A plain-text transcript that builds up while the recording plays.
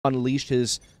unleash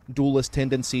his duelist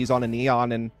tendencies on a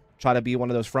Neon and try to be one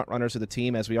of those front runners of the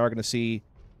team, as we are going to see.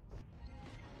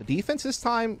 The defense this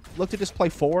time look to just play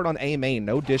forward on A main.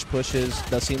 No dish pushes.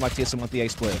 Does seem like TSM went the A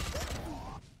split.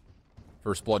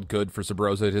 First blood good for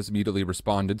Sabrosa. It has immediately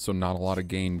responded, so not a lot of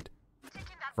gain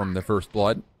from the first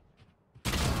blood.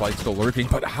 Fight still lurking,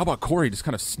 but how about Corey just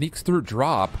kind of sneaks through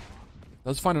drop.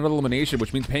 Does find another elimination,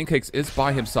 which means Pancakes is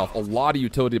by himself. A lot of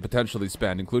utility to potentially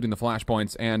spend, including the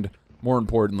flashpoints and, more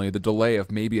importantly, the delay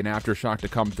of maybe an aftershock to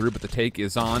come through, but the take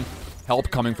is on. Help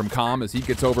coming from Calm as he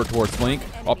gets over towards Link.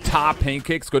 Up top,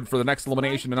 Pancakes good for the next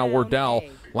elimination, and now Wardell,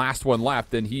 last one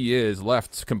left, and he is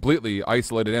left completely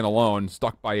isolated and alone,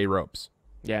 stuck by A ropes.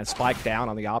 Yeah, and Spike down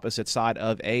on the opposite side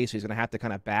of A, so he's going to have to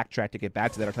kind of backtrack to get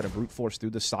back to that or try to brute force through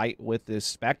the site with this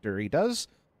Spectre. He does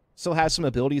still have some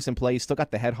abilities in play. He's still got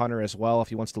the Headhunter as well if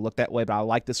he wants to look that way, but I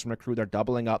like this from AKREW. They're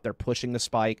doubling up. They're pushing the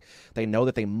Spike. They know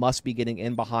that they must be getting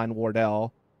in behind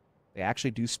Wardell. They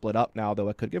actually do split up now, though.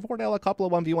 It could give Wardell a couple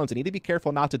of 1v1s. They need to be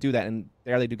careful not to do that, and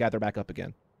there they do gather back up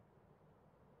again.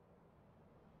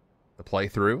 The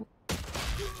playthrough.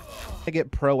 They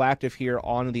get proactive here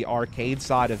on the arcade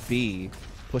side of B,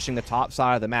 pushing the top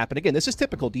side of the map. And again, this is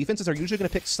typical. Defenses are usually going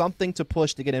to pick something to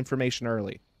push to get information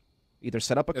early. Either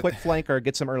set up a quick flank or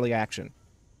get some early action.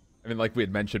 I mean, like we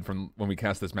had mentioned from when we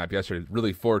cast this map yesterday,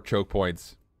 really 4 choke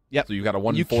points. Yep. So you got a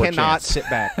 1 in 4 chance. You cannot sit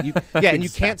back. Yeah, and Exactly. you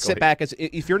can't sit back.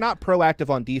 If you're not proactive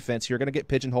on defense, you're going to get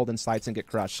pigeonholed in sites and get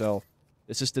crushed. So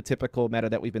this is the typical meta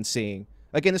that we've been seeing.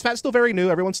 Again, this map's still very new.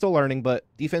 Everyone's still learning, but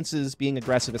defenses being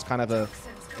aggressive is kind of a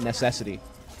necessity.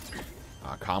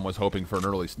 Calm was hoping for an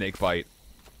early snake bite.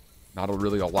 Not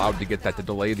really allowed to get that to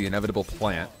delay the inevitable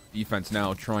plant. Defense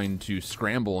now trying to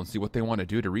scramble and see what they want to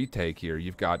do to retake here.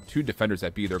 You've got 2 defenders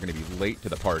at B. They're going to be late to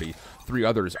the party. 3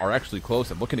 others are actually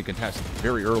close and looking to contest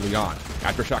very early on.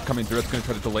 Aftershock coming through. It's going to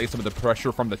try to delay some of the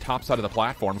pressure from the top side of the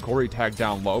platform. Corey tagged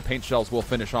down low. Paint shells will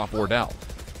finish off Wardell.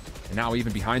 And now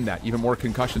even behind that, even more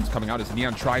concussions coming out as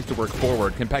Neon tries to work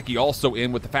forward. Kempeki also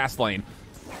in with the fast lane.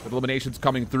 The eliminations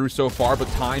coming through so far, but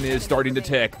time is starting to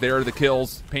tick. There are the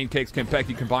kills. Pancakes,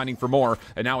 Kempeki combining for more.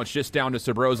 And now it's just down to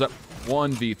Sabrosa.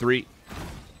 1v3.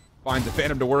 Finds a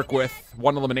Phantom to work with.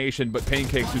 1 elimination, but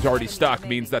Pancakes, who's already stuck,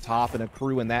 means that top and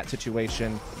AKREW in that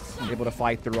situation, able to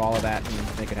fight through all of that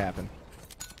and make it happen.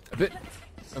 A bit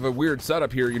of a weird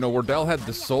setup here. You know, Wardell had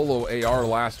the solo AR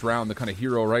last round, the kind of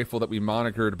hero rifle that we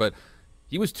monikered, but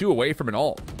he was 2 away from an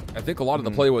ult. I think a lot of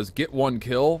the play was get 1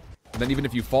 kill, and then even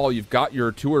if you fall, you've got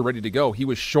your tour ready to go. He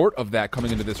was short of that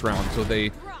coming into this round, so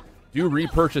they do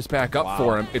repurchase back up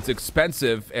for him. It's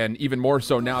expensive, and even more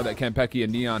so now that Kempeki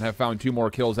and Neon have found 2 more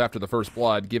kills after the first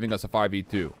blood, giving us a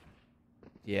 5v2.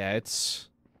 Yeah, it's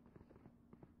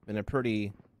been a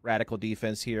pretty radical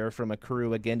defense here from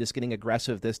AKREW. Again, just getting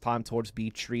aggressive this time towards B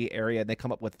tree area. They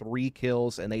come up with 3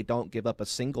 kills, and they don't give up a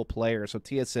single player. So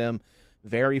TSM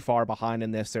very far behind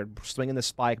in this. They're swinging the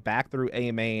spike back through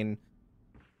A main.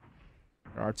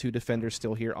 There are 2 defenders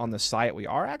still here on the site. We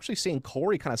are actually seeing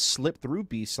Corey kind of slip through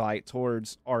B site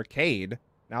towards arcade.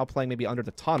 Now playing maybe under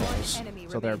the tunnels.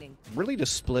 So they're really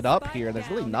just split up here. There's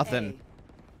really nothing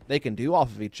they can do off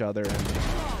of each other.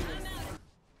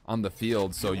 On the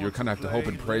field, so you're kind of have to hope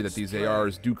and pray that these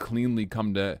ARs do cleanly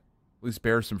come to at least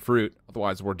bear some fruit.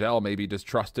 Otherwise, Wardell may be just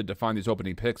trusted to find these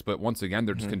opening picks, but once again,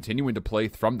 they're just continuing to play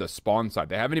from the spawn side.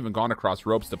 They haven't even gone across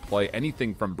ropes to play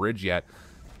anything from bridge yet.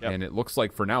 Yep. And it looks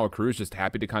like for now, AKREW is just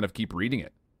happy to kind of keep reading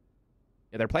it.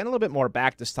 Yeah, they're playing a little bit more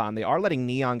back this time. They are letting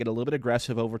Neon get a little bit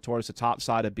aggressive over towards the top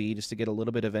side of B just to get a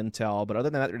little bit of intel. But other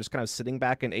than that, they're just kind of sitting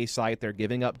back in A site. They're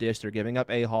giving up dish. They're giving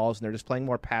up A halls. And they're just playing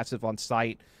more passive on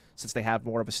site since they have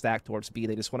more of a stack towards B.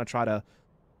 They just want to try to,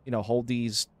 you know, hold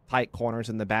these tight corners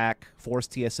in the back, force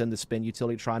TSM to spin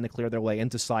utility, trying to clear their way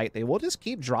into site. They will just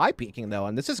keep dry peeking, though.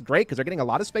 And this is great because they're getting a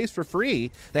lot of space for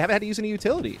free. They haven't had to use any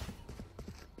utility.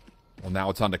 Well,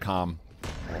 now it's on to Calm.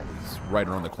 He's right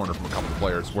around the corner from a couple of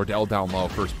players. Wardell down low,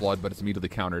 first blood, but it's immediately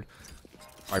countered.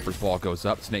 Viper's ball goes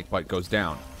up, Snakebite goes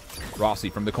down. Rossi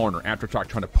from the corner, Aftershock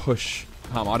trying to push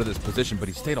Calm out of this position, but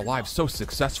he stayed alive so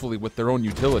successfully with their own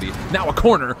utility. Now a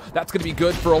corner, that's going to be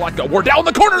good for Electa. Wardell in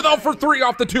the corner though for 3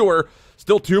 off the tour.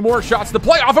 Still 2 more shots to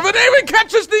play off of it. Even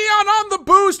catches Neon on the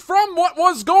boost from what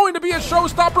was going to be a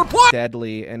showstopper play.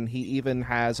 Deadly, and he even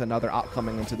has another op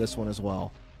coming into this one as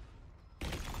well.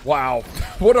 Wow,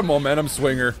 what a momentum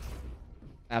swinger.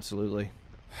 Absolutely.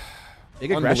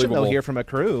 Big aggression, though, here from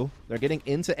AKREW. They're getting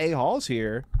into A halls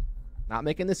here. Not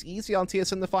making this easy on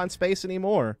TSM to find space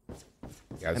anymore.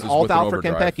 Yeah, and ult out for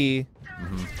Kempeki.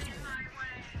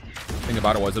 The thing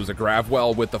about it was a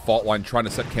Gravwell with the fault line trying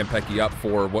to set Kempeki up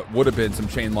for what would have been some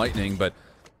chain lightning, but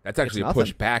that's actually a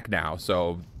push back now.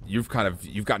 So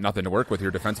you've got nothing to work with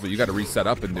here defensively. You got to reset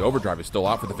up, and the overdrive is still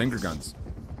out for the finger guns.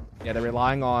 Yeah, they're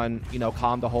relying on, you know,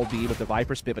 Calm to hold B with the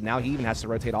Viper Spit, but now he even has to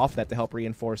rotate off that to help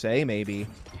reinforce A, maybe.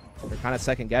 They're kind of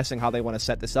second-guessing how they want to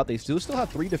set this up. They still have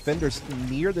 3 defenders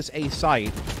near this A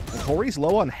site, and Corey's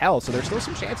low on health, so there's still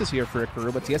some chances here for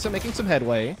AKREW, but TSM making some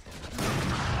headway.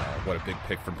 What a big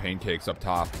pick from Pancakes up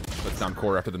top. Puts down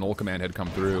Core after the null command had come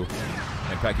through.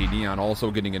 And Pecky Neon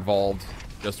also getting involved.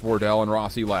 Just Wardell and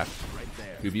Rossi left.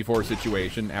 2v4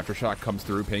 situation. Aftershock comes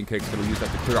through. Pancake's going to use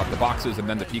that to clear off the boxes, and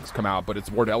then the peaks come out. But it's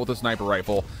Wardell with a sniper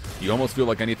rifle. You almost feel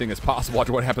like anything is possible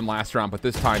after what happened last round, but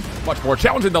this time much more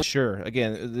challenging. Sure.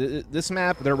 Again, this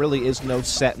map, there really is no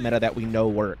set meta that we know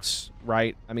works,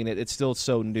 right? I mean, it's still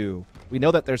so new. We know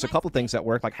that there's a couple things that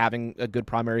work, like having a good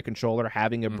primary controller,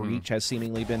 having a breach has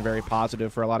seemingly been very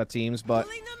positive for a lot of teams. But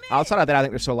outside of that, I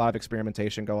think there's still a lot of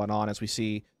experimentation going on as we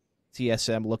see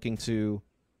TSM looking to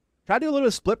try to do a little bit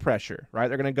of split pressure, right?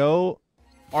 They're going to go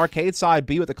arcade side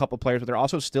B with a couple players, but they're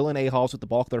also still in A halls with the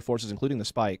bulk of their forces, including the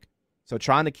spike. So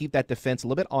trying to keep that defense a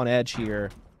little bit on edge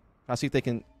here. Try to see if they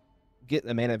can get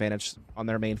the main advantage on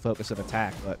their main focus of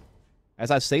attack. But as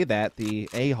I say that, the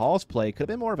A halls play could have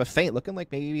been more of a feint, looking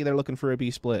like maybe they're looking for a B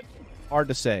split. Hard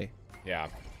to say. Yeah.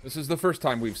 This is the first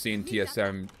time we've seen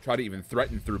TSM try to even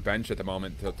threaten through bench at the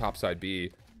moment to topside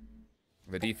B.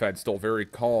 The defense still very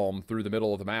calm through the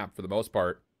middle of the map for the most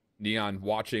part. Neon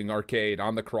watching Arcade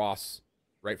on the cross,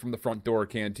 right from the front door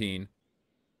canteen.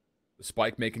 The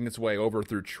spike making its way over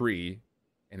through tree.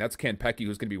 And that's Kanpeki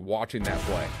who's going to be watching that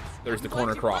play. There's the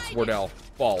corner cross. Wardell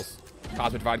falls.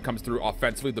 Cosmic Divide comes through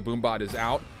offensively. The Boombot is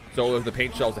out. So are the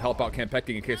paint shells to help out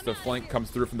Kanpeki in case the flank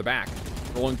comes through from the back.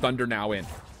 Rolling Thunder now in.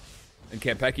 And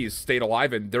Kanpeki's stayed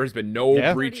alive, and there's been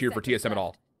no breach here for TSM at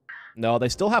all. No, they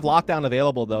still have lockdown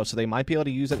available, though, so they might be able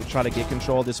to use it to try to get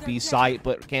control of this B site,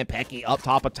 but Kanpeki up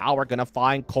top of tower going to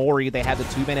find Corey. They have the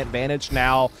 2-man advantage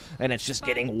now, and it's just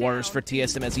getting worse for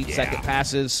TSM as each second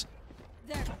passes.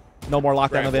 No more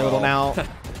lockdown available now.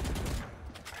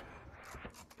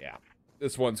 Yeah.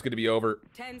 This one's going to be over.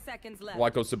 10 seconds left.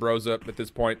 Lyco Sabrosa at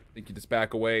this point. I think you just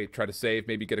back away, try to save,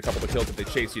 maybe get a couple of kills if they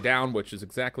chase you down, which is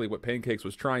exactly what Pancakes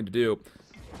was trying to do.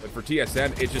 But for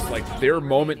TSM, it's just like their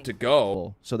moment to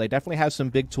go. So they definitely have some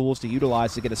big tools to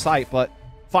utilize to get a site, but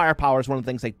firepower is one of the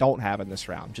things they don't have in this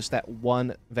round. Just that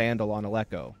one Vandal on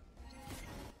Aleko.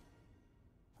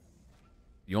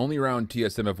 The only round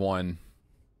TSM have won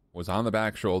was on the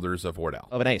back shoulders of Wardell.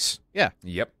 Of an ace. Yeah.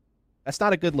 Yep. That's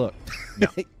not a good look. No.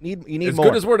 you need as more.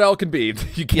 Good as Wardell can be.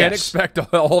 You can't expect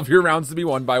all of your rounds to be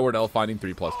won by Wardell finding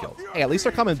 3+ kills. Hey, at least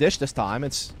they're coming dish this time.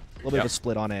 It's a little bit of a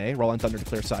split on A. Rolling Thunder to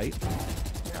clear sight.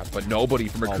 Yeah, but nobody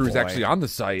from AKREW is actually on the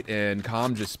site, and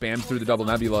Calm just spams through the double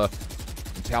nebula.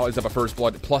 And tallies up a first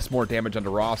blood, plus more damage onto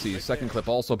Rossi. Second clip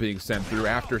also being sent through.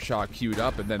 Aftershock queued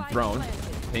up and then thrown.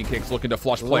 Pancakes looking to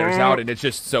flush players out, and it's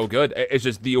just so good. It's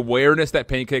just the awareness that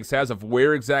Pancakes has of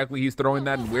where exactly he's throwing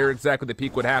that and where exactly the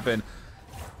peak would happen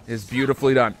is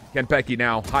beautifully done. Kanpeki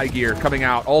now, high gear, coming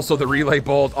out. Also the relay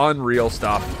bolt, unreal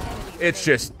stuff. It's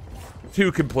just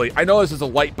too complete. I know this is a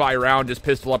light buy round, just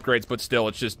pistol upgrades, but still,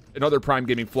 it's just another Prime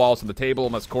Gaming flawless on the table,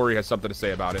 unless Corey has something to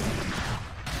say about it.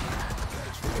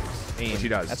 Which he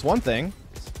does. That's one thing.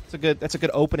 That's a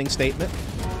good opening statement.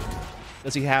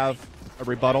 Does he have a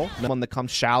rebuttal? One that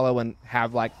comes shallow and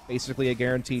have like basically a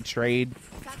guaranteed trade.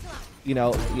 You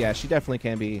know, yeah, she definitely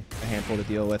can be a handful to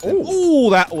deal with. Ooh,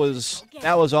 that was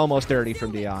almost dirty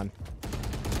from Dion.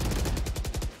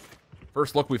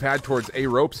 First look we've had towards A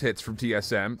ropes hits from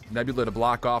TSM. Nebula to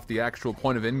block off the actual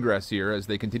point of ingress here as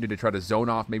they continue to try to zone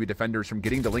off maybe defenders from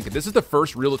getting to Lincoln. This is the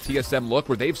first real TSM look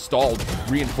where they've stalled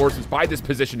reinforcements by this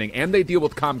positioning, and they deal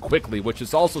with Calm quickly, which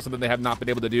is also something they have not been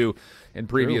able to do in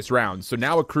previous rounds. So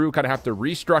now AKREW kind of have to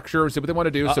restructure, see what they want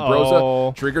to do.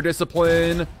 Sabrosa, trigger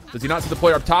discipline. Does he not see the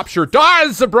player up top? Sure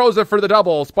does! Sabrosa for the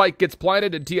double. Spike gets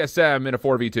planted, and TSM in a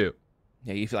 4v2.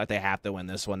 Yeah, you feel like they have to win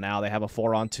this one now. They have a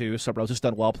 4-on-2. Sabrosa's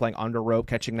done well playing under rope,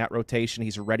 catching that rotation.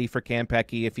 He's ready for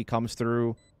Kanpeki if he comes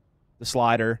through the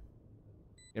slider.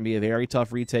 Going to be a very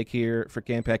tough retake here for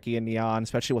Kanpeki and Neon,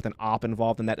 especially with an op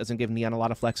involved, and that doesn't give Neon a lot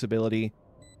of flexibility.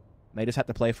 They just have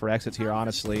to play for exits here,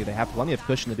 honestly. They have plenty of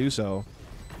cushion to do so.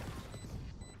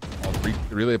 Well, the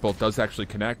relay bolt does actually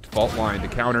connect. Fault line to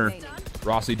counter.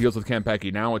 Rossi deals with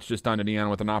Kanpeki. Now it's just down to Neon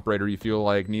with an operator. You feel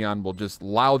like Neon will just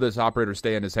allow this operator to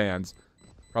stay in his hands.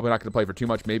 Probably not going to play for too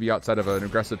much, maybe outside of an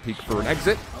aggressive peek for an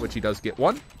exit, which he does get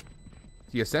one.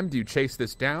 TSM, do you chase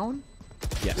this down?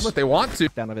 Yes. Do what they want to.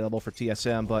 Down available for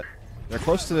TSM, but they're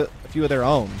close to a few of their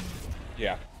own.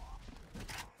 Yeah.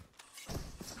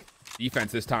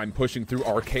 Defense this time pushing through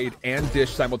Arcade and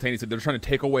Dish simultaneously. They're trying to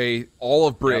take away all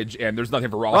of Bridge, and there's nothing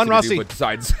for Rossi to do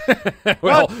besides,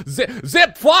 well,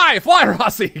 zip, fly,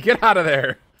 Rossi, get out of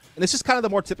there. And this is kind of the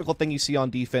more typical thing you see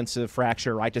on defensive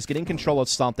Fracture, right? Just getting control of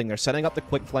something. They're setting up the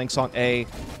quick flanks on A,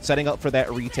 setting up for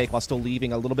that retake while still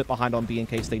leaving a little bit behind on B in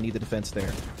case they need the defense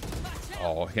there.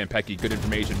 Oh, Campeki, good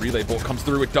information. Relay bolt comes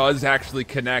through. It does actually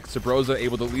connect. Sabrosa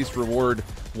able to at least reward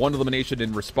one elimination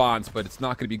in response, but it's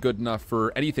not going to be good enough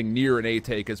for anything near an A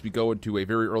take as we go into a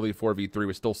very early 4v3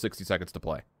 with still 60 seconds to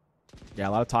play. Yeah,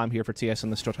 a lot of time here for TSM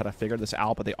to still try to figure this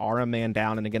out, but they are a man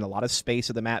down, and again, a lot of space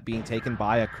of the map being taken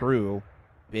by AKREW.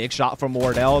 Big shot from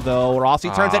Wardell, though.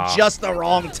 Rossi turns at just the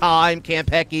wrong time.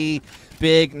 Campeki,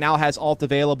 big, now has ult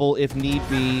available if need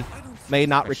be. May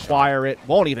not require it.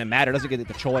 Won't even matter. Doesn't get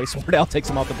the choice. Wardell takes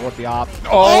him off the board the op.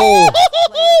 Oh!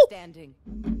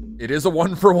 It is a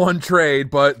 1-for-1 trade,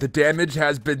 but the damage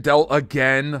has been dealt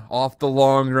again off the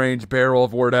long-range barrel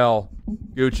of Wardell.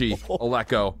 Gucci,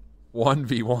 Aleko,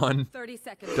 1v1. 30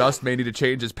 seconds. Dust may need to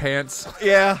change his pants.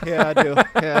 Yeah, I do.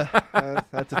 Yeah,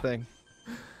 that's a thing.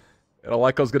 And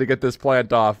Aleko's going to get this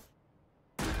plant off.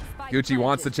 Gucci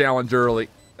wants the challenge early.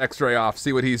 X-ray off.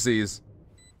 See what he sees.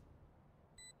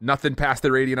 Nothing past the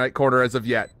Radianite corner as of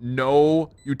yet.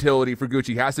 No utility for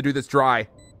Gucci. Has to do this dry.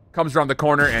 Comes around the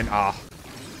corner and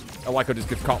Aleko just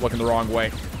gets caught looking the wrong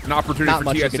way. An opportunity for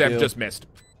TSM, just missed.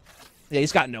 Yeah,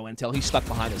 he's got no intel. He's stuck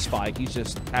behind his spike. He's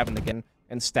just having to get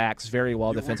and stacks very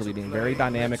well defensively, being very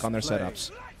dynamic on their setups.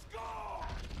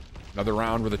 Another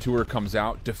round where the tour comes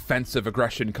out. Defensive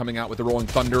aggression coming out with the Rolling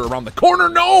Thunder around the corner.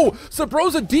 No!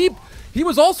 Sabrosa deep. He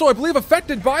was also, I believe,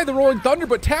 affected by the Rolling Thunder,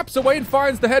 but taps away and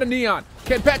finds the head of Neon.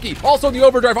 Campeki also in the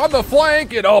overdrive on the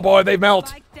flank, and oh boy, they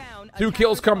melt. 2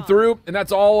 kills come through, and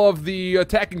that's all of the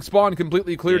attacking spawn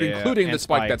completely cleared, including the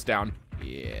spike that's down.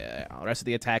 Yeah, the rest of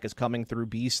the attack is coming through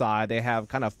B side. They have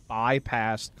kind of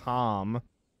bypassed Calm,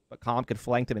 but Calm could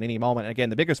flank them at any moment. And again,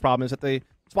 the biggest problem is that the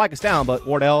spike is down, but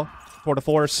Wardell, tour de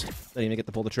force, didn't even get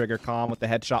to pull the trigger. Calm with the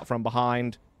headshot from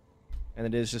behind. And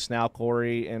it is just now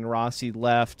Corey and Rossi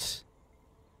left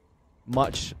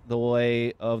much the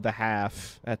way of the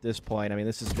half at this point. I mean,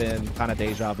 this has been kind of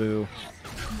deja vu.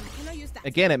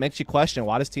 Again, it makes you question,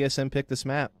 why does TSM pick this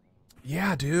map?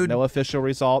 Yeah, dude. No official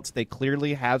results. They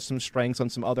clearly have some strengths on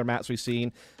some other maps we've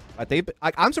seen.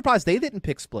 I'm surprised they didn't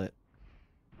pick Split.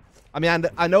 I mean,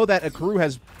 I know that AKREW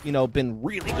has, been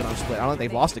really good on Split. I don't think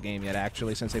they've lost a game yet,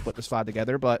 actually, since they put this 5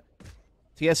 together. But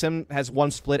TSM has won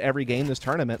Split every game this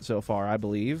tournament so far, I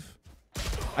believe.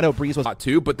 I know Breeze was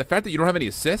too, but the fact that you don't have any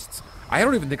assists, I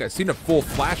don't even think I've seen a full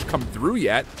flash come through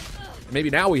yet. Maybe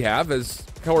now we have, as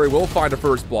Corey will find a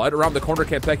first blood. Around the corner,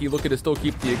 Campeki looking to still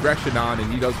keep the aggression on,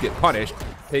 and he does get punished.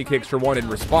 Take kicks for 1 in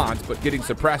response, but getting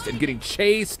suppressed and getting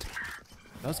chased.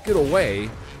 Does get away.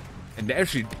 And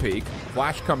actually peek.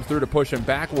 Flash comes through to push him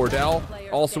back. Wardell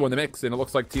also in the mix, and it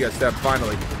looks like TSM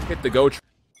finally hit the go.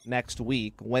 Next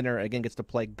week, winner again gets to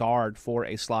play guard for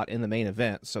a slot in the main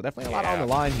event. So definitely a lot on the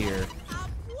line here.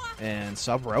 And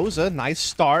Sabrosa, nice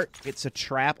start. Gets a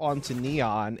trap onto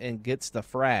Neon and gets the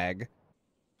frag.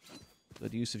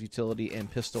 Good use of utility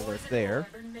and pistol work there.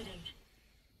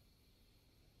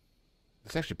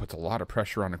 This actually puts a lot of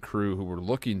pressure on AKREW who were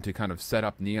looking to kind of set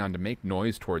up Neon to make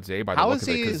noise towards A by the look of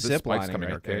it, because this spike's coming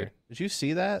right there. Did you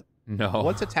see that? No.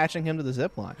 What's attaching him to the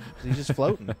zip line? He's just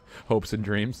floating. Hopes and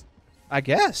dreams. I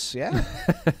guess, yeah.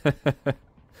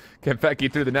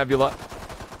 Campeki through the nebula.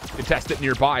 Contest it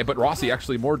nearby, but Rossi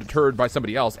actually more deterred by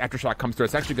somebody else. Aftershock comes through.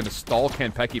 It's actually going to stall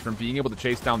Campeki from being able to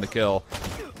chase down the kill.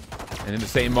 And in the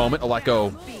same moment,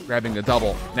 Aleko grabbing a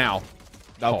double. Now.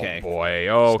 Okay. Oh boy,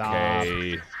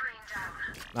 okay. Stop.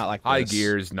 Not like this. High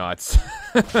gears nuts.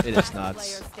 It is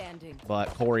nuts. But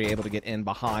Corey able to get in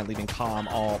behind, leaving Calm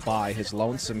all by his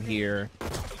lonesome here.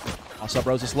 Also,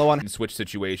 Rose is low on switch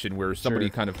situation where somebody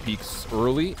kind of peeks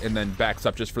early and then backs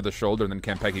up just for the shoulder, and then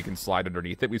Campeki can slide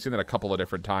underneath it. We've seen that a couple of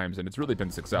different times, and it's really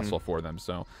been successful for them.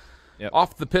 So,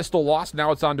 off the pistol loss,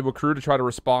 now it's on to AKREW to try to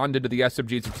respond into the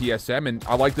SMGs of TSM, and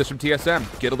I like this from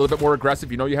TSM. Get a little bit more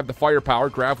aggressive. You know you have the firepower.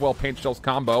 Gravwell, Paint Shells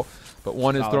combo, but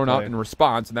one is thrown out in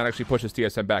response, and that actually pushes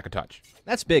TSM back a touch.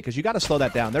 That's big, because you got to slow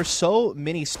that down. There's so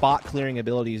many spot clearing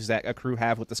abilities that AKREW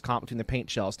have with this comp between the Paint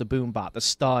Shells, the Boom Bot, the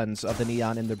stuns of the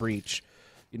Neon in the Breach.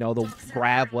 You know, the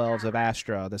Gravwells of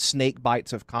Astra, the Snake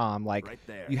Bites of Calm. Like,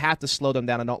 you have to slow them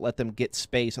down and don't let them get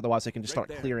space. Otherwise, they can just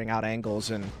start clearing out angles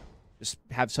and just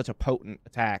have such a potent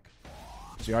attack.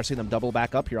 So you are seeing them double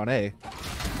back up here on A.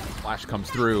 Flash comes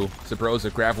through.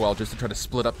 Sabrosa, Gravwell just to try to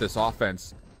split up this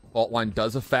offense. Fault line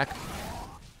does affect.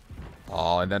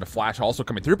 Oh, and then a flash also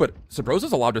coming through, but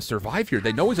Sabrosa's allowed to survive here.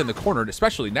 They know he's in the corner, and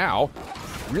especially now.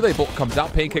 Relay Bolt comes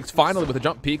out, Pancakes finally with a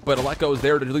jump peek, but Aleko is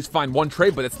there to at least find one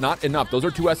trade, but it's not enough. Those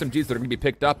are 2 SMGs that are going to be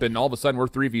picked up, and all of a sudden we're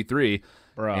 3v3.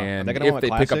 Bro, and if they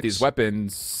pick up these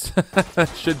weapons,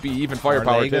 should be even firepower too.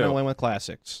 Are they going to win with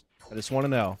classics? I just want to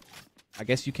know. I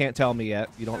guess you can't tell me yet.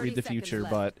 You don't read the future,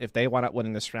 but if they wind up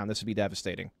winning this round, this would be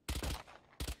devastating.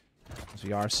 So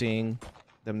we are seeing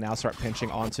them now start pinching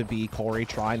onto B. Corey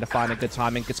trying to find a good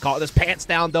timing. Gets caught with his pants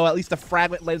down, though. At least the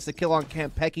fragment lands the kill on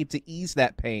Campeki to ease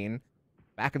that pain.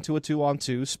 Back into a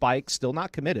 2-on-2. Spike still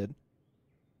not committed.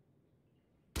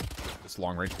 This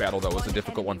long-range battle, though, was a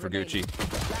difficult one for Gucci.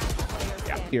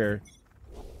 Yeah. Here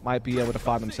might be able to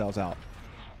find themselves out.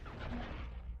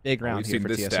 Big round here for TSM.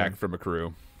 We've seen this stack from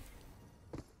AKREW.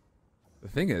 The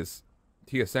thing is,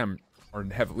 TSM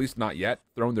have at least not yet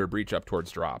thrown their breach up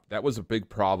towards drop. That was a big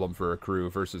problem for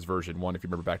AKREW versus version 1, if you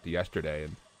remember back to yesterday.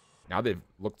 And now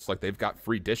looks like they've got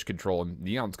free dish control, and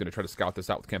Neon's going to try to scout this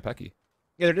out with Campeki.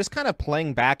 Yeah, they're just kind of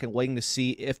playing back and waiting to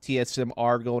see if TSM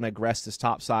are going to aggress this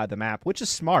top side of the map, which is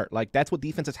smart. Like, that's what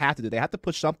defenses have to do. They have to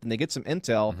push something. They get some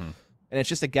intel, and it's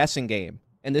just a guessing game.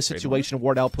 In this situation,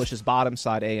 Wardell pushes bottom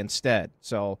side A instead.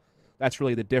 So that's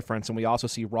really the difference. And we also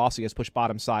see Rossi has pushed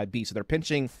bottom side B. So they're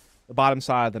pinching the bottom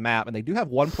side of the map, and they do have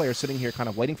one player sitting here kind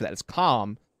of waiting for that. It's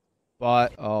Calm,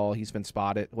 but, oh, he's been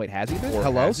spotted. Wait, has he been?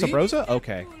 Hello, Sabrosa?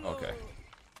 Okay. Okay.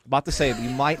 About to say, you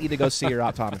might need to go see your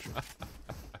optometrist.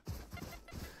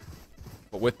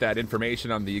 But with that information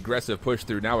on the aggressive push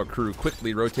through, now AKREW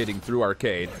quickly rotating through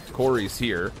Arcade. Corey's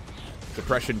here.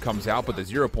 Depression comes out, but the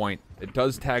 0 point, it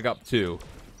does tag up too.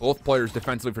 Both players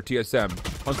defensively for TSM,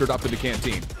 hunkered up in the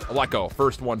canteen. Aleko,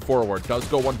 first one forward, does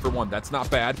go 1 for 1. That's not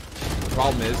bad. The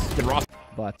problem is, can Ross...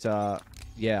 But,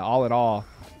 yeah, all in all,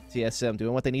 TSM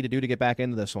doing what they need to do to get back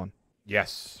into this one.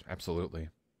 Yes, absolutely.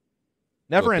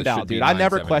 Never in doubt, dude. I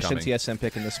never questioned TSM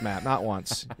picking this map. Not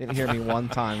once. Didn't hear me one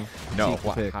time. No,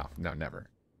 no, never.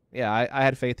 Yeah, I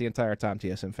had faith the entire time,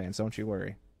 TSM fans. Don't you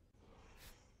worry.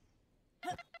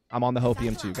 I'm on the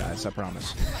Hopium too, guys. I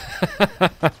promise.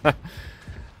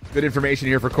 Good information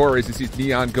here for Corey as he sees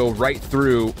Neon go right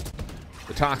through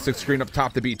the toxic screen up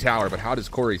top to B tower. But how does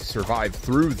Corey survive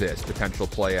through this potential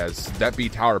play, as that B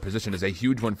tower position is a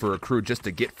huge one for AKREW just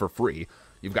to get for free?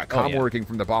 You've got Com working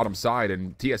from the bottom side,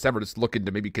 and TSM are just looking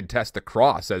to maybe contest the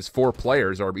cross, as 4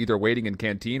 players are either waiting in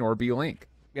Canteen or B-Link.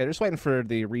 Yeah, they're just waiting for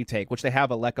the retake, which they have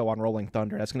Aleko on Rolling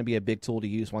Thunder. That's going to be a big tool to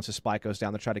use once the spike goes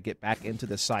down to try to get back into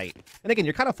the site. And again,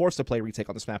 you're kind of forced to play retake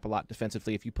on this map a lot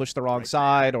defensively. If you push the wrong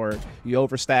side or you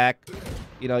overstack,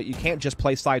 you know, you can't just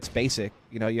play sites basic.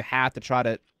 You know, you have to try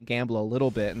to gamble a little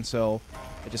bit, and so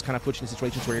it just kind of puts you in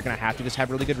situations where you're going to have to just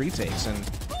have really good retakes. And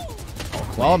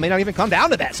well, it may not even come down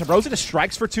to that. Sabrosa just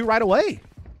strikes for 2 right away.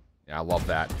 Yeah, I love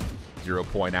that. 0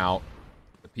 point out.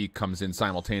 The peak comes in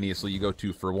simultaneously. You go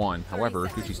 2 for 1. However,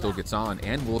 Gucci still gets on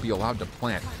and will be allowed to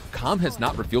plant. Com has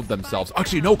not revealed themselves.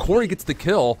 Actually, no, Corey gets the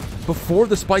kill before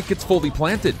the spike gets fully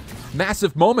planted.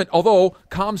 Massive moment, although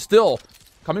Com still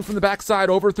coming from the backside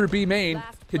over through B main.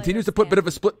 Continues to put a bit of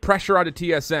a split pressure onto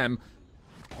TSM.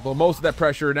 Although most of that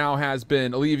pressure now has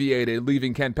been alleviated,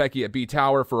 leaving Campeki at B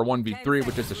tower for a 1v3,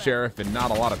 which is a Sheriff and not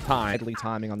a lot of time. Idly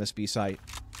timing on this B site.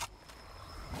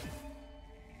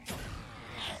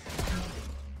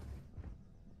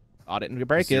 Oh, didn't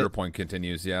break it. 0 point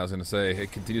continues. Yeah, I was going to say,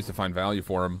 it continues to find value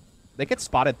for him. They get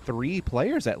spotted 3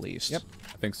 players at least. Yep,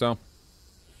 I think so.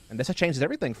 And this changes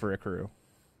everything for AKREW.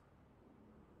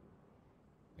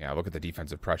 Yeah, look at the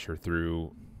defensive pressure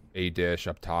through A dish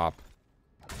up top.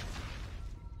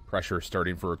 Pressure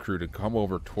starting for AKREW to come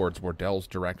over towards Wardell's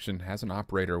direction. Has an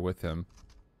operator with him.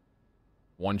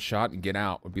 One shot and get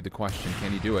out would be the question.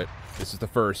 Can he do it? This is the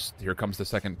first. Here comes the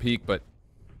second peak, but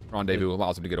Rendezvous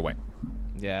allows him to get away.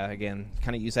 Yeah, again,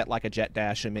 kind of use that like a jet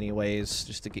dash in many ways,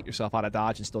 just to get yourself out of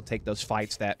dodge and still take those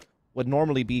fights that would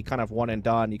normally be kind of one and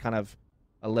done. You kind of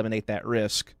eliminate that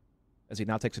risk as he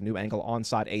now takes a new angle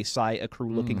onside A site.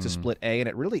 AKREW looking to split A, and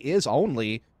it really is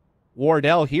only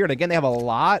Wardell here. And again, they have a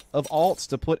lot of alts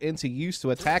to put into use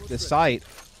to attack this site.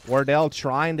 Wardell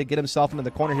trying to get himself into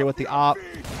the corner here with the op.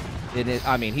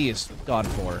 I mean, he is done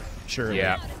for, sure.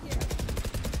 Yeah.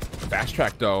 Fast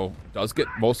track, though, does get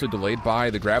mostly delayed by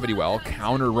the gravity well.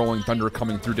 Counter Rolling Thunder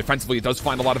coming through defensively. It does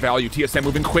find a lot of value. TSM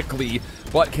moving quickly,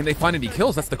 but can they find any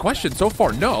kills? That's the question. So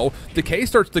far, no. Decay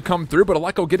starts to come through, but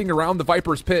Aleko getting around the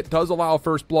Viper's pit does allow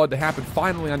first blood to happen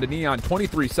finally onto Neon.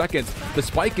 23 seconds. The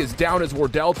spike is down as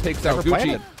Wardell takes out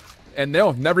Gucci. And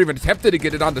they'll never even attempted to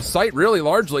get it onto site, really,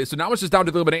 largely. So now it's just down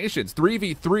to the eliminations.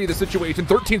 3v3 the situation.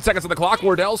 13 seconds on the clock.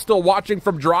 Wardell still watching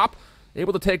from drop.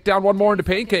 able to take down one more into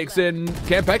Pancakes, and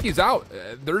Kampeki's out.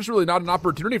 There's really not an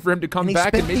opportunity for him to come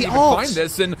back and maybe even find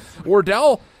this, and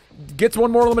Wardell gets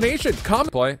one more elimination.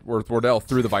 Play with Wardell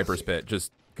through the Viper's pit,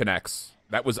 just connects.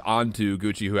 That was onto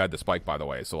Gucci, who had the spike, by the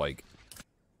way, so like,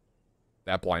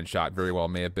 that blind shot very well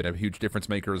may have been a huge difference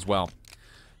maker as well.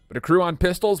 But AKREW on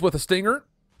pistols with a stinger.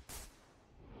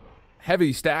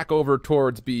 Heavy stack over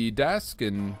towards B desk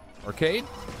and arcade.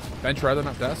 Bench rather,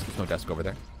 not desk. There's no desk over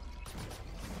there.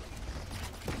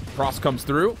 Cross comes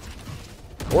through.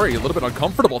 Corey a little bit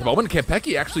uncomfortable at the moment.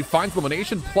 Kampeki actually finds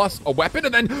elimination plus a weapon,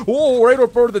 and then, oh, right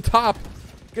over to the top.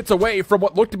 Gets away from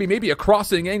what looked to be maybe a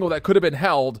crossing angle that could have been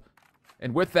held.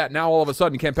 And with that, now all of a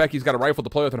sudden, Kampeki's got a rifle to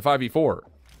play with in a 5v4.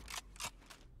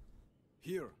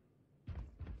 Here.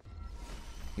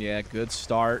 Yeah, good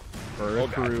start for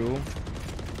AKREW.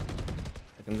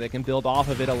 I think they can build off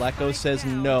of it. Aleko says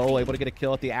no, able to get a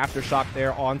kill at the aftershock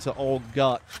there onto Old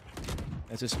Gut.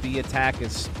 As this B attack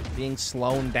is being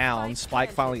slowed down.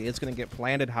 Spike finally is going to get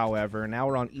planted, however. Now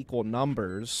we're on equal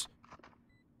numbers.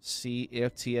 See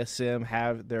if TSM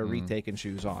have their retaken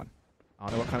shoes on. I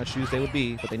don't know what kind of shoes they would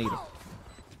be, but they need them.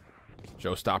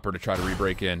 Showstopper to try to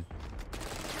re-break in.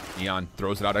 Neon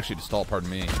throws it out actually to stall, pardon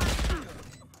me.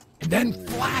 And then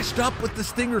flashed up with the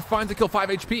stinger, finds a kill, 5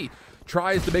 HP.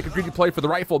 Tries to make a greedy play for the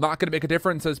rifle, not going to make a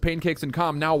difference as Pancakes and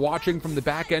Calm now watching from the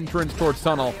back entrance towards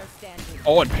tunnel.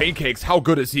 Oh, and Pancakes, how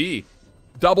good is he?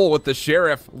 Double with the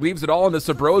Sheriff, leaves it all in the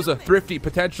Sabrosa. Thrifty,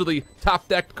 potentially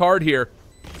top-decked card here.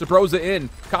 Sabrosa in,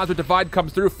 Cosmic Divide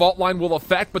comes through, fault line will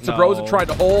affect, but Sabrosa tried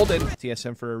to hold, and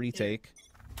TSM for a retake.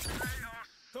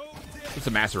 It's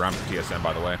a massive round for TSM,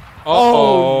 by the way.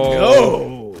 Oh,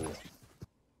 no!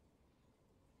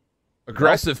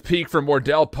 Aggressive peek from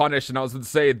Wardell punished, and I was going to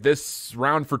say, this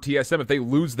round for TSM, if they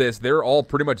lose this, they're all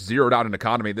pretty much zeroed out in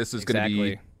economy. This is going to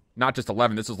be not just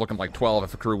 11, this is looking like 12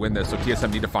 if AKREW win this, so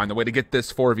TSM need to find the way to get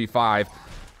this 4v5.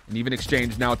 An even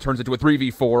exchange now turns into a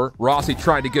 3v4. Rossi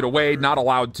trying to get away, not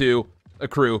allowed to.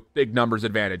 AKREW, big numbers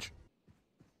advantage.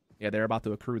 Yeah, they're about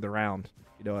to accrue the round.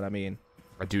 You know what I mean?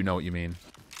 I do know what you mean.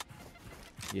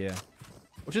 Yeah.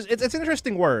 Which is, it's an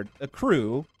interesting word.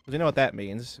 AKREW, because you know what that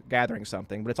means, gathering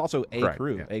something, but it's also a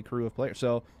crew, yeah. a crew of players.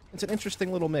 So it's an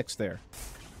interesting little mix there.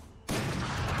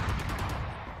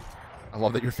 I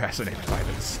love that you're fascinated by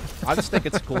this. I just think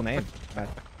it's a cool name.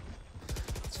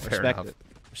 Respect it.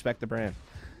 Respect the brand.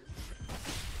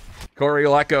 Corey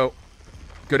Aleko,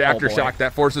 good aftershock. Boy.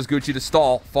 That forces Gucci to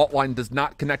stall. Fault line does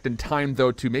not connect in time,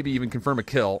 though, to maybe even confirm a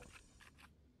kill.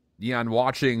 Neon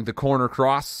watching the corner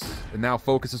cross, and now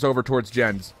focuses over towards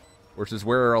Jens, which is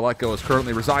where Aleko is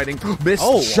currently residing.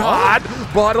 Missed shot,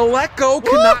 but Aleko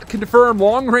cannot confirm.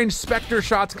 Long-range Spectre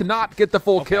shots cannot get the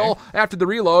full kill after the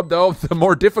reload, though the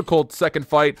more difficult second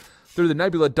fight through the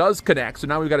Nebula does connect, so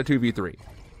now we've got a 2v3.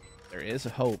 There is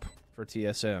hope for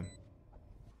TSM.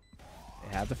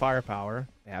 They have the firepower,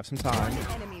 they have some time,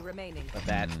 but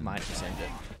that might just end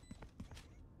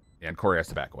it. And Corey has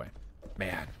to back away.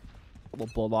 Man. Little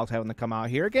Bulldogs having to come out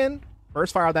here again.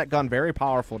 First fire of that gun, very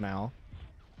powerful now.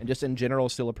 And just in general,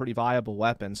 still a pretty viable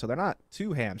weapon. So they're not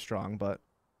too hamstrung, but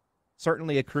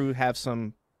certainly AKREW have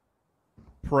some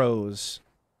pros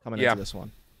coming into this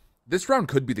one. This round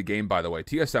could be the game, by the way.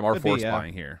 TSM are force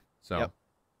buying here. So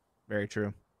very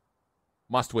true.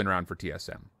 Must-win round for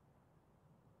TSM.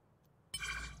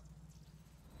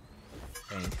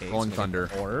 Rolling Thunder.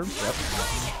 Orb. Yep.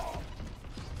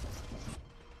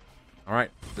 All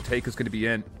right, the take is going to be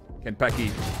in.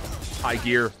 Kenpeki, high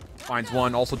gear, finds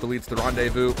one, also deletes the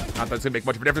rendezvous. Not that it's going to make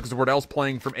much of a difference because Wardell's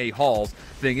playing from A halls.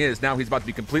 Thing is, now he's about to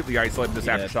be completely isolated. This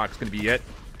aftershock is going to be it.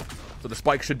 So the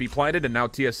spike should be planted, and now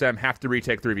TSM have to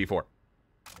retake 3v4.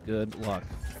 Good luck.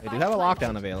 They do have a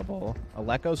lockdown available.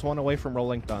 Aleko's one away from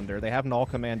Rolling Thunder. They have Null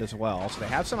Command as well, so they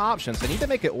have some options. They need to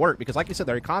make it work because, like you said,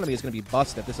 their economy is going to be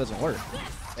busted if this doesn't work.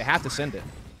 They have to send it.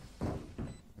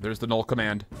 There's the Null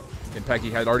Command.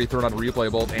 Kenpeki had already thrown out a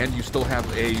replay bolt, and you still have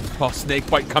a snake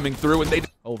bite coming through, and they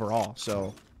overall.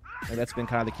 So I think that's been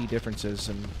kind of the key differences.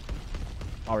 And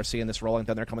while we're seeing this Rolling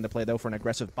Thunder come into play, though, for an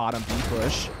aggressive bottom B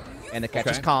push. And the catch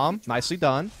is calm. Nicely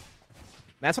done. And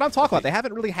that's what I'm talking about. They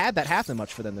haven't really had that happen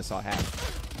much for them this half.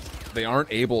 They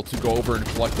aren't able to go over and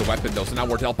collect the weapon, though. So now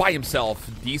Wardell by himself.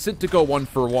 Decent to go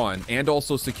 1-for-1. And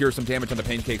also secure some damage on the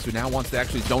Pancakes, who now wants to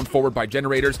actually zone forward by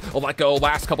generators. Aleko,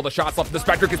 last couple of shots left. The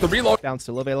Spectre gets the reload. Down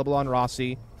still available on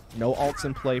Rossi. No ults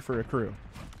in play for AKREW.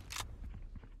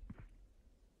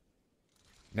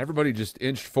 And everybody just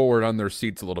inched forward on their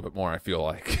seats a little bit more, I feel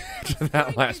like, to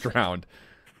that last round.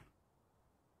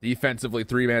 Defensively,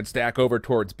 3-man stack over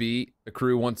towards B.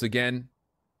 AKREW once again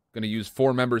going to use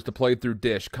 4 members to play through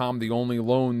Dish. Calm, the only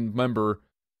lone member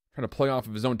trying to play off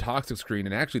of his own toxic screen,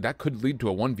 and actually that could lead to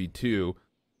a 1v2.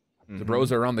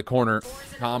 Sabrosa around the corner.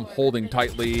 Tom holding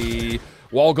tightly.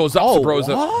 Wall goes up.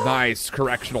 Sabrosa. Nice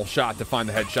correctional shot to find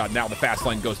the headshot. Now the fast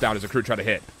lane goes down as AKREW try to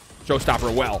hit.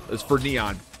 Showstopper well is for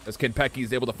Neon. As Kenpeki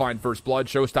is able to find first blood.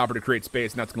 Showstopper to create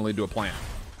space, and that's going to lead to a plant.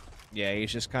 Yeah,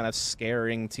 he's just kind of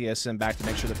scaring TSM back to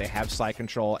make sure that they have side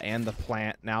control and the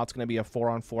plant. Now it's going to be a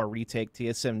 4-on-4 retake.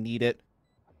 TSM need it.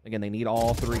 Again, they need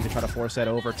all three to try to force that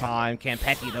overtime.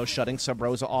 Kenpeki, though, shutting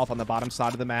Sabrosa off on the bottom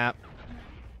side of the map.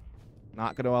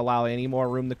 Not going to allow any more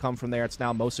room to come from there. It's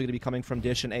now mostly going to be coming from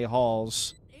Dish and A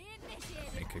Halls.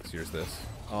 Kicks, here's this.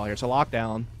 Oh, here's a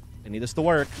lockdown. They need this to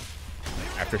work.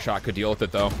 Aftershock could deal with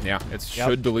it, though. Yeah, it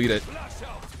should delete it.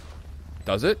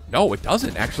 Does it? No, it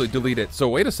doesn't actually delete it. So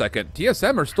wait a second.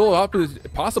 TSM are still up,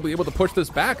 possibly able to push this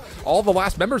back. All the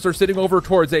last members are sitting over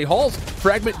towards A Halls.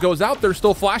 Fragment goes out. There's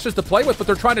still flashes to play with, but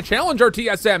they're trying to challenge our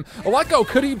TSM. Aleko,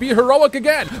 could he be heroic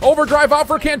again? Overdrive out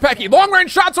for Kenpeki. Long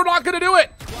range shots are not going to do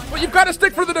it. But you've got to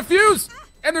stick for the defuse.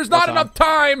 And there's not enough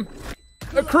time.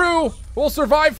 AKREW will survive